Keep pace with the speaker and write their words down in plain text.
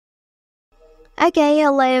Okay,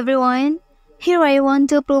 hello everyone. Here I want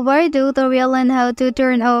to provide a tutorial on how to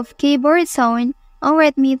turn off keyboard sound on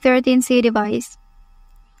Redmi 13c device.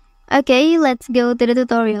 Okay, let's go to the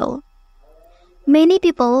tutorial. Many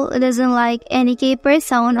people doesn't like any keyboard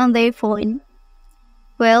sound on their phone.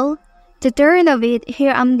 Well, to turn off it,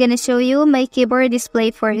 here I'm gonna show you my keyboard display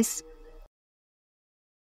first.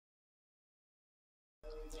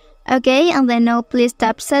 Okay, and then now please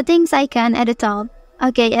tap settings icon at the top.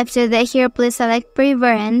 Okay, after that here please select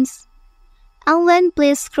preference. And then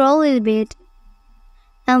please scroll a little bit.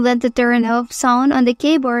 And then to turn off sound on the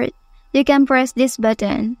keyboard, you can press this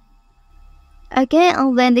button. Okay,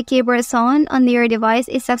 and then the keyboard sound on your device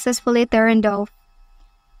is successfully turned off.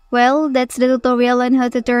 Well, that's the tutorial on how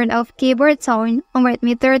to turn off keyboard sound on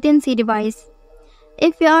Redmi 13c device.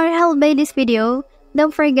 If you are helped by this video,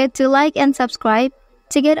 don't forget to like and subscribe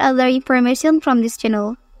to get other information from this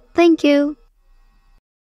channel. Thank you.